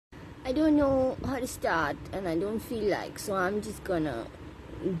I don't know how to start and I don't feel like, so I'm just gonna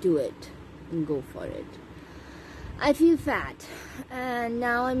do it and go for it. I feel fat, and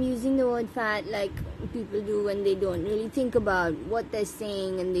now I'm using the word fat like people do when they don't really think about what they're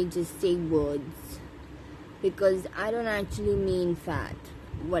saying and they just say words, because I don't actually mean fat.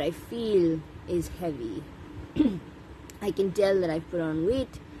 What I feel is heavy. I can tell that I've put on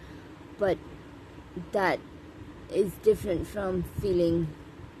weight, but that is different from feeling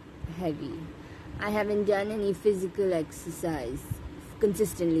heavy. I haven't done any physical exercise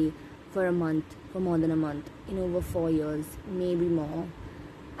consistently for more than a month, in over 4 years, maybe more.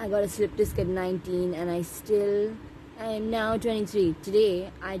 I got a slip disc at 19 and I am now 23.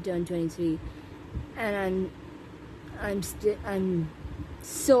 Today I turned 23 and I'm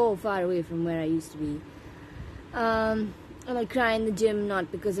so far away from where I used to be. I cry in the gym,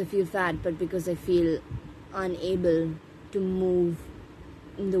 not because I feel fat, but because I feel unable to move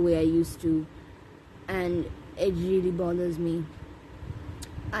in the way I used to, and it really bothers me.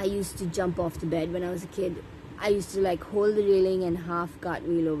 I used to jump off the bed when I was a kid. I used to hold the railing and half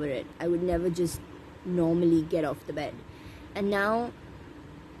cartwheel over it. I would never just normally get off the bed. And now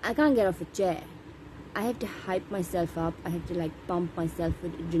I can't get off a chair. I have to hype myself up. I have to pump myself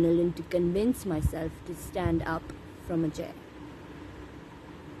with adrenaline to convince myself to stand up from a chair.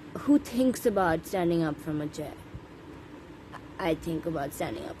 Who thinks about standing up from a chair? I think about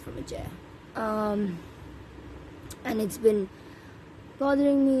standing up from a chair. And it's been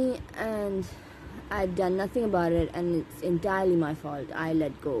bothering me and I've done nothing about it, and it's entirely my fault. I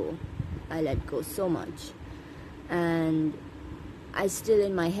let go so much, and I still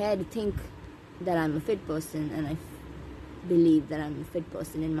in my head think that I'm a fit person, and I believe that I'm a fit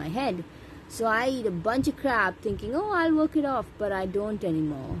person in my head. So I eat a bunch of crap thinking, oh, I'll work it off, but I don't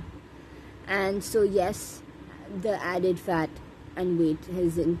anymore. And so yes, the added fat and weight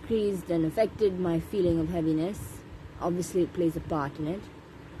has increased and affected my feeling of heaviness. Obviously it plays a part in it,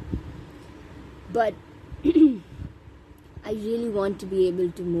 but I really want to be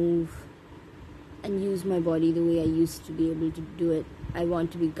able to move and use my body the way I used to be able to do it. I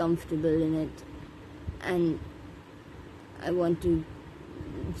want to be comfortable in it, and I want to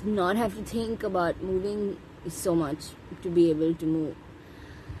not have to think about moving so much to be able to move.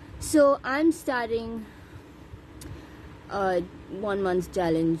 So I'm starting a 1 month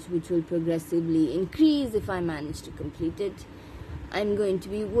challenge, which will progressively increase if I manage to complete it. I'm going to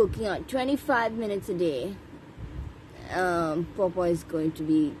be working out 25 minutes a day. Papa is going to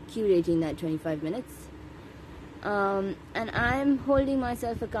be curating that 25 minutes. And I'm holding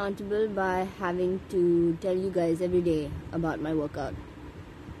myself accountable by having to tell you guys every day about my workout.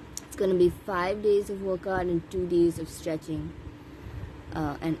 It's going to be 5 days of workout and 2 days of stretching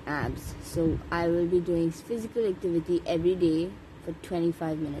and abs. So I will be doing physical activity every day for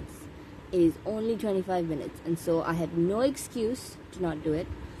 25 minutes. It is only 25 minutes, and so I have no excuse to not do it.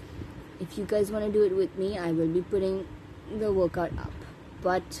 If you guys want to do it with me, I will be putting the workout up,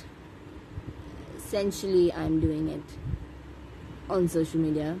 but essentially I'm doing it on social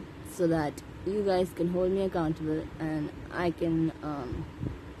media so that you guys can hold me accountable, and I can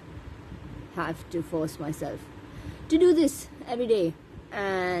have to force myself to do this every day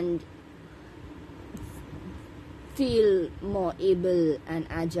and feel more able and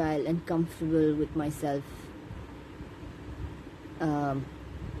agile and comfortable with myself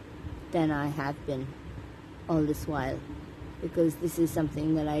than I have been all this while, because this is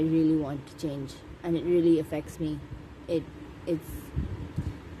something that I really want to change, and it really affects me. It's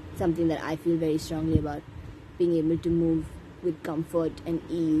something that I feel very strongly about, being able to move with comfort and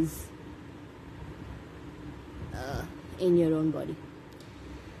ease in your own body.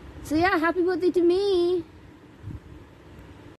 So yeah, happy birthday to me.